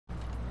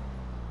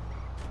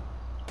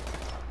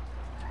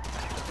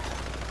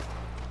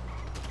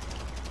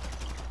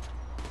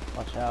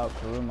Watch out,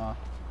 Kuruma.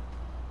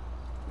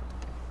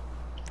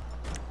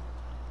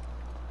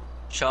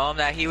 Show him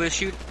that he was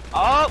shooting.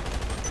 Oh!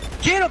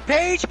 Get him,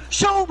 Paige!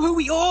 Show him who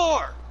we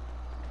are!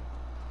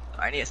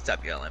 I need to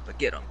stop yelling, but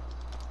get him.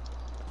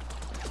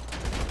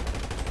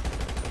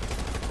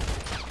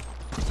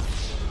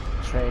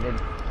 Traded.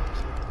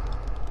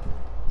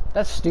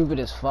 That's stupid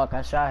as fuck.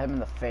 I shot him in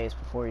the face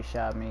before he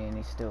shot me and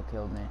he still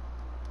killed me.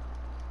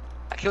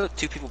 I killed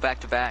 2 people back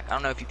to back. I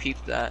don't know if you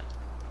peeped that.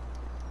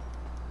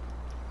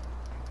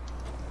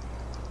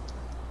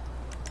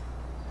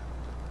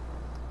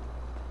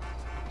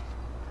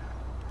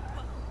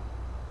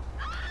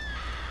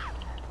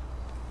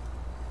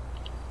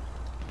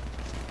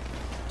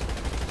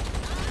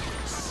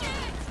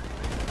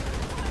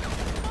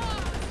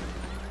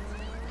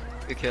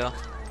 Good kill.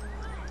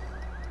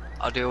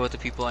 I'll deal with the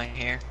people in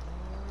here.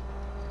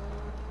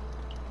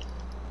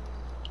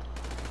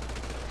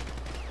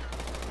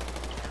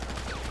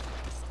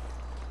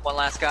 One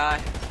last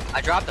guy.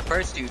 I dropped the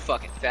first dude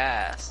fucking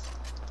fast.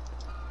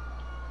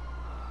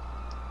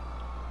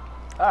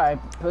 Alright,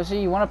 pussy,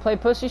 you wanna play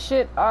pussy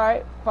shit?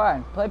 Alright,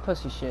 fine, play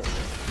pussy shit.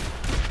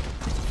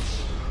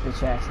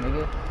 Bitch ass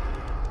nigga.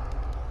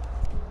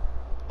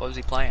 What was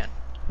he playing?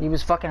 He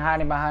was fucking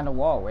hiding behind a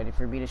wall waiting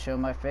for me to show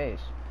my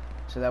face.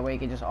 So that way he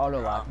could just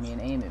auto-lock me and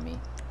aim at me.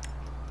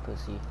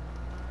 Pussy.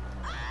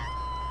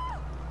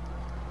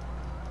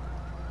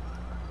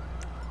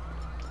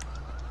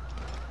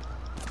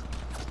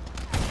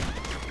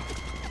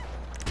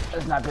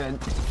 That's not good.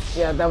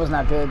 Yeah, that was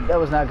not good. That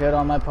was not good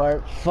on my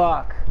part.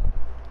 Fuck.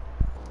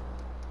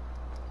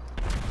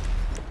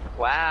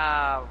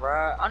 Wow,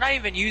 bro. I'm not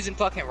even using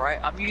fucking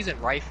I'm using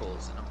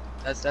rifles.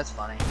 That's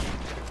funny.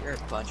 You're a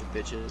bunch of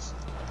bitches.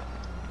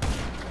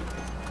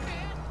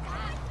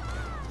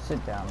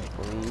 Sit down,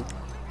 please.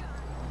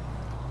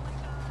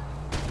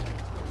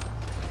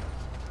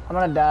 I'm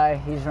gonna die.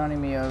 He's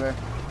running me over.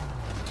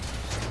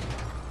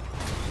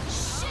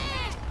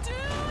 Shit,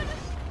 dude!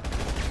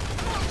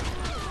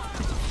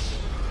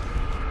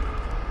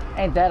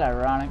 Ain't that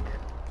ironic?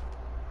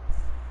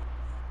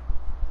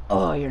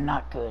 Oh, you're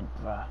not good,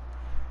 bruh.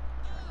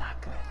 You're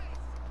not good.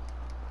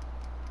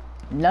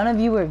 None of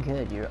you are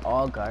good. You're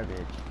all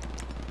garbage.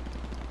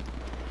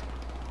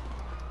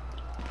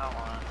 I don't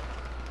wanna.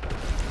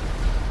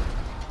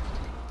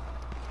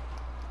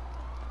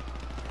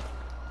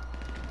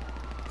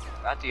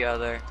 Got the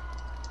other.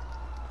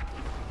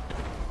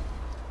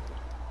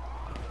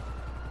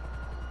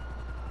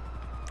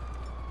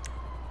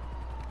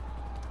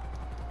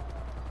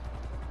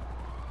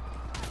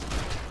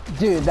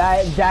 Dude,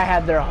 that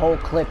had their whole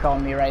clique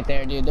on me right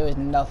there, dude. There was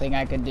nothing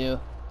I could do.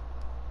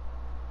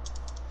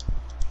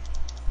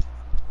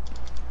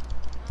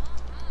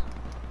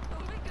 Oh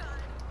my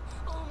god.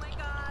 Oh my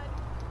god.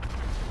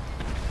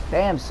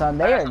 Damn, son,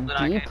 they are Something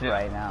I deep can do.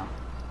 right now.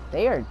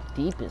 They are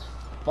deep as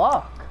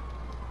fuck.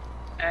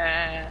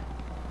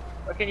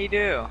 What can you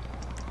do?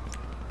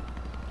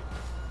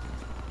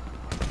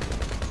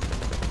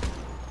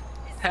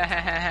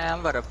 I'm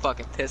about to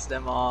fucking piss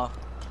them off.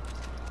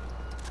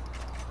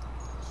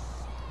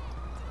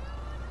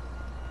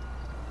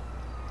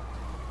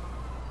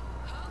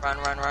 Run,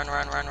 run, run,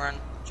 run, run, run,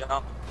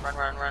 jump, run,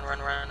 run, run, run,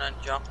 run, and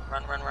jump,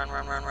 run, run, run,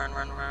 run, run, run,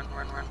 run, run,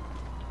 run, run.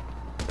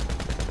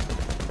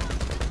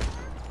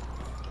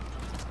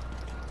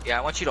 Yeah,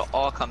 I want you to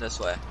all come this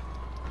way.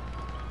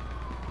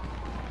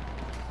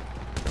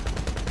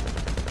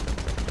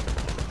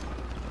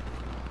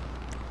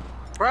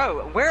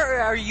 Bro,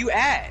 where are you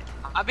at?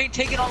 I've been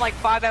taking on like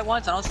 5 at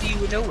once. I don't see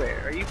you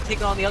nowhere. Are you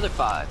taking on the other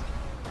 5?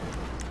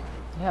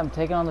 Yeah, I'm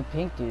taking on the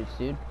pink dudes,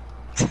 dude.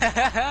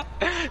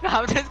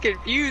 I'm just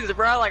confused,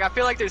 bro. Like, I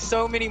feel like there's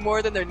so many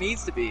more than there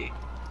needs to be.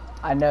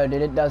 I know,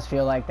 dude. It does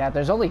feel like that.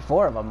 There's only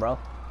 4 of them, bro.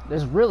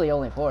 There's really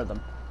only 4 of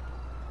them.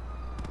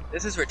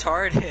 This is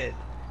retarded.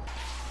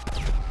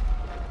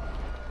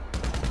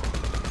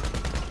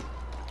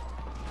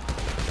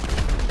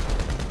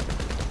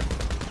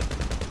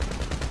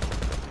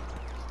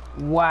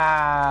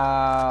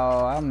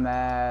 Wow, I'm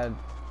mad.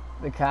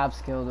 The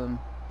cops killed him.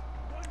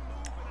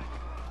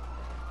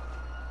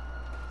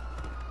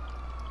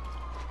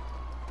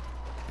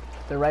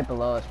 They're right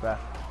below us, bro.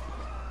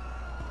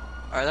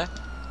 Are they?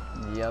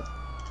 Yep.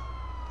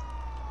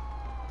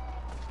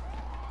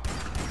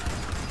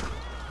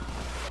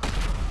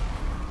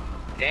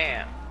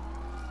 Damn.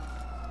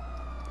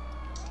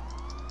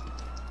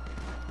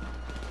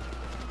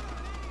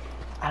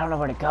 I don't know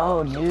where to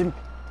go, dude.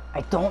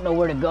 I don't know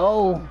where to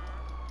go.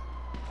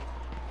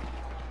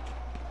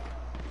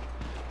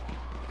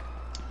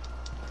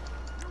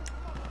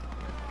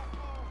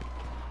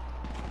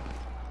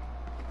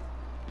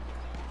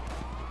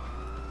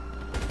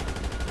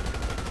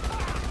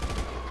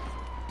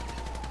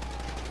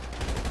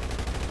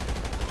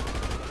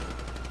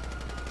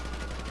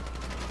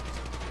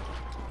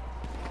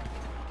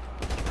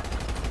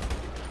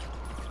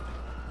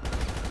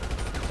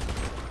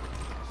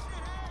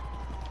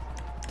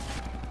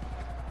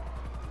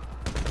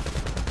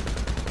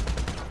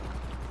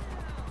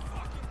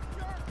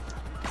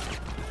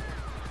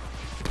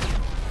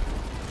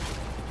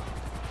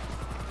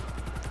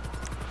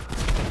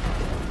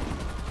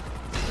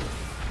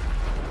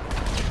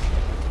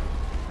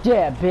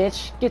 Yeah,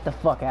 bitch. Get the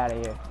fuck out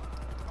of here.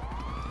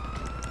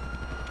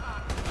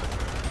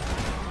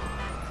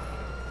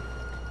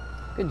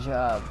 Good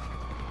job.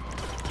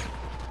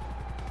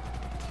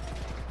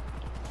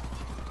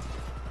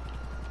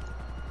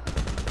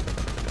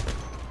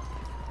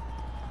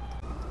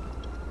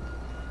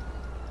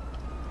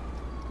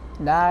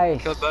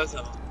 Nice. Killed both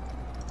of them.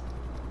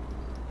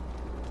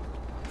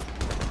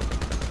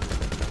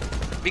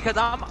 Because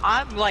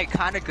I'm like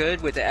kind of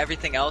good with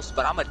everything else,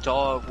 but I'm a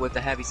dog with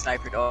a heavy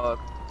sniper dog.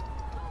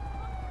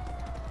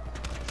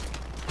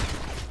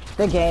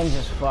 The game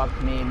just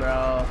fucked me,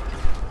 bro.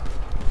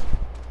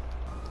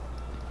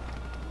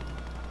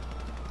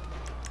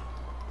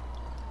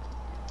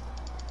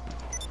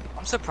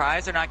 I'm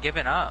surprised they're not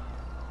giving up.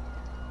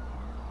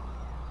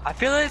 I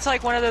feel like it's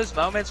like one of those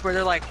moments where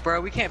they're like, bro,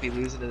 we can't be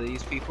losing to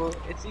these people.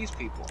 It's these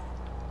people.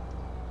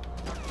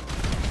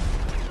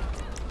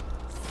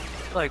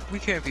 Like, we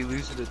can't be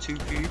losing to 2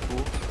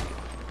 people.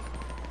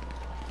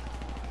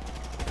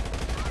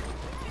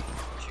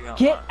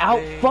 Get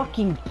out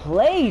fucking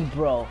played,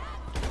 bro.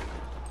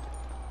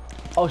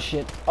 Oh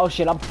shit,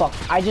 I'm fucked.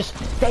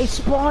 They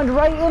spawned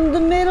right in the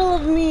middle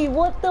of me.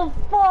 What the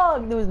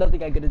fuck? There was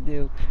nothing I could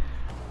do.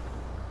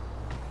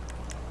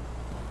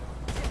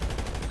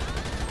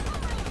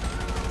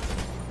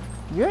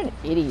 You're an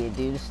idiot,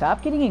 dude.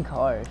 Stop getting in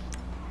cars.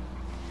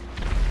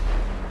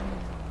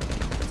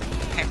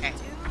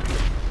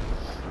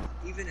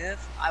 Even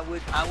if I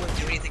wouldn't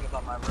do anything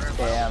about my room.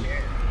 Damn.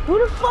 Who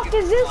the fuck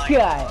is this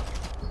guy?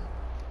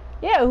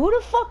 Yeah, who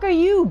the fuck are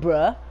you,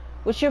 bruh?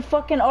 What's your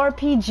fucking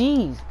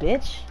RPGs,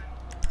 bitch?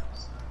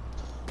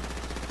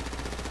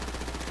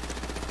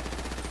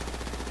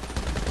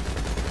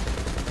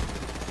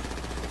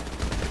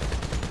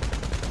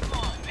 Come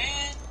on,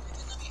 man.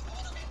 Let me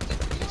auto.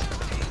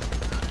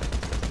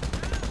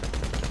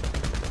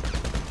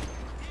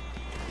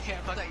 Yeah,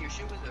 I thought your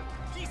shit was a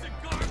piece of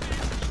garbage.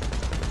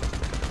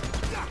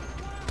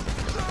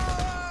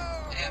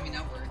 Yeah, I mean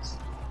that works.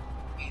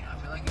 Yeah, I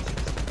feel like it's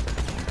just...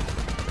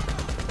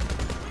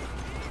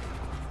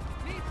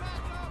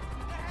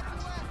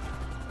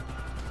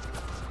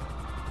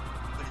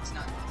 But it's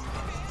not. It's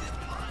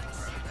hard,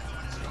 bro. That's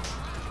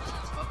what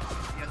it's called.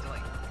 You have to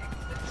like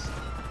this.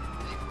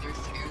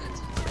 There's air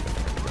that's.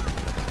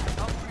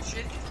 Oh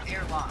shit! It's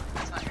airlock.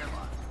 That's not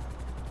airlock.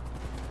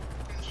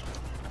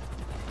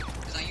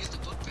 Because I used the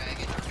book bag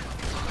and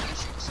all that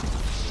shit was.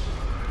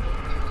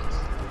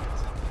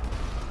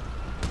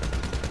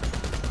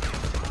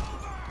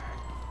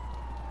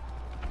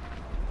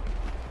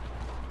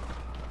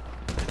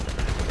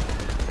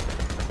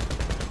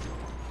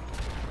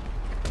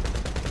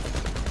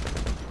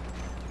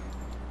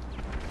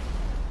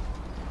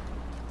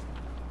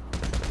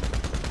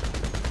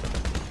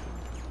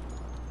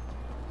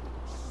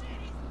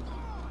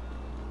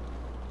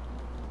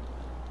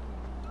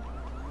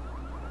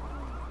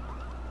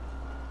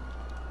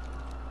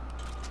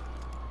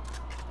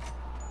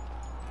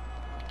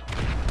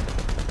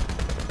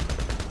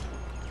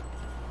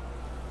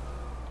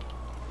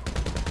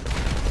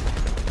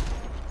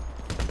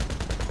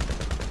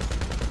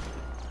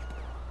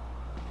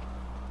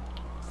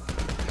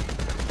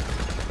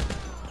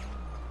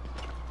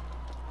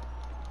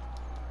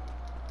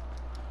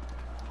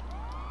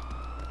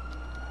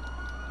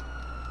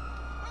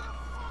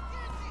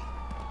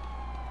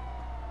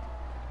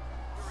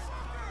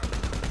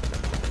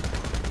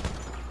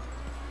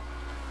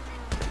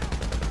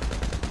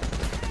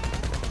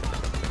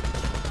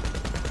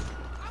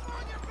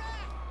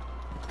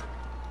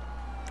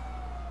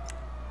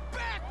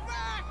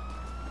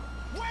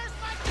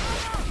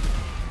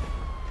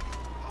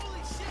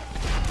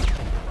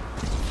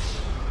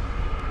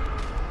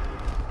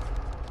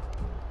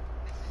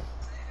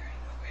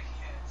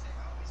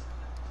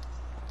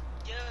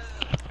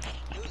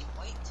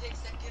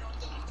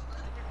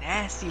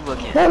 Nasty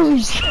looking.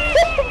 Holy shit!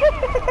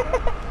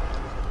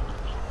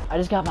 I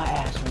just got my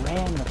ass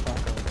ran the fuck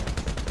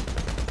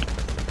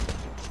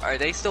over. Are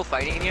they still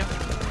fighting you?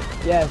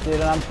 Yes, dude,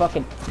 and I'm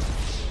fucking...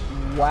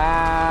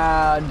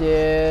 Wow,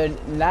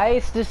 dude.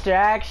 Nice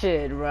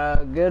distraction,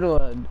 bro. Good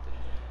one.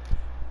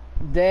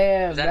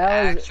 Damn, Is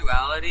that was...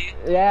 actuality?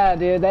 Yeah,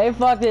 dude, they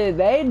fucked it.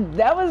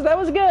 That was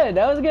good.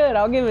 That was good.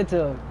 I'll give it to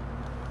them.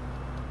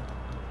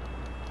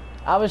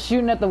 I was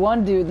shooting at the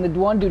one dude, and the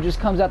one dude just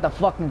comes out the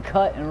fucking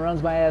cut and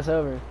runs my ass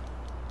over.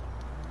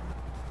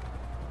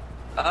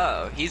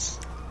 Oh, he's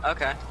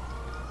okay.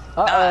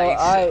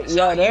 Nice.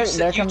 So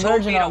They're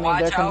converging on me.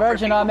 They're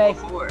converging on me.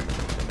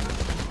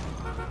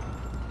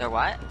 They're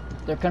what?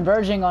 They're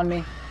converging on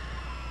me.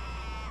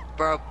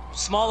 Bro,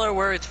 smaller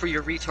words for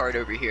your retard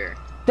over here.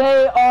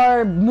 They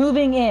are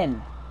moving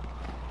in.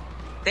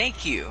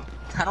 Thank you.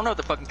 I don't know what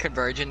the fucking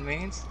conversion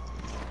means.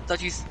 I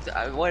thought you,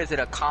 what is it,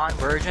 a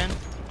conversion?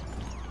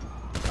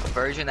 A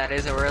virgin that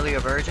isn't really a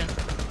virgin?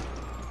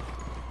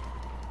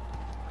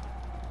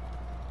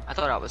 I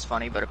thought I was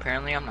funny, but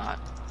apparently I'm not.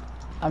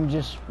 I'm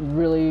just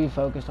really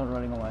focused on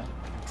running away.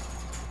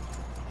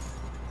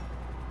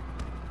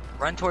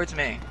 Run towards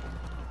me.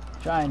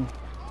 Trying.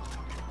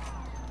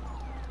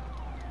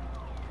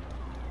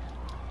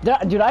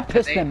 Dude, I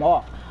pissed they- them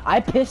off. I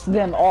pissed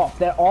them off.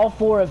 That all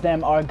 4 of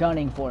them are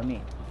gunning for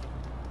me.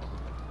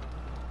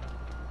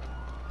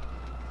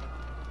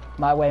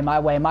 My way, my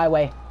way, my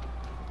way.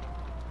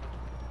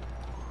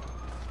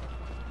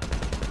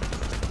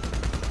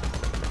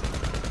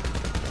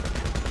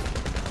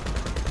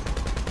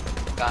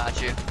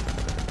 Got you.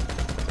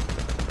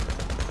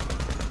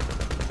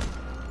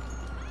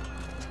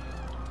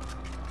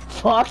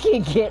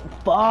 Fucking get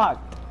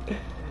fucked.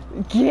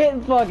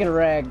 Get fucking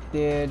wrecked,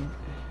 dude.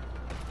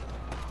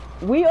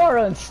 We are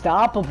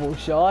unstoppable,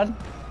 Sean.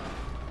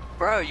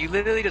 Bro, you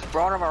literally just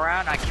brought him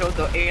around. I killed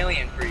the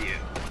alien for you.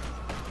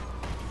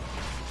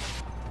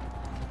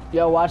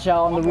 Yo, watch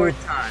out on One the more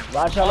roof. time.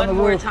 Watch out on the One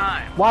more roof.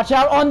 time. Watch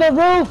out on the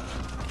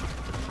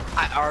roof.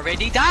 I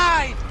already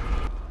died.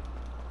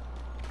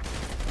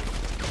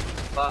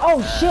 Fuck Oh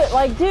that. shit,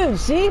 like dude,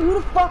 see? Who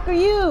the fuck are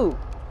you?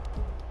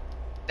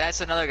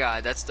 That's another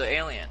guy. That's the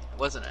alien,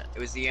 wasn't it? It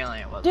was the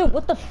alien, wasn't Dude, it?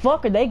 what the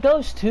fuck? Are they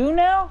ghosts too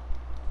now?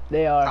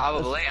 They are.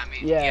 Probably. I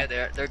mean, yeah.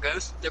 yeah, they're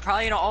ghosts. They're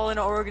probably all in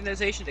an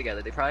organization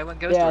together. They probably went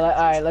ghost. Yeah,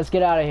 organization. alright, let's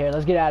get out of here.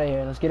 Let's get out of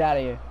here. Let's get out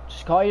of here.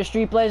 Just call your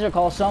street blazer,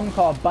 call some,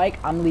 call a bike.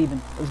 I'm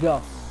leaving. Let's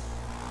go.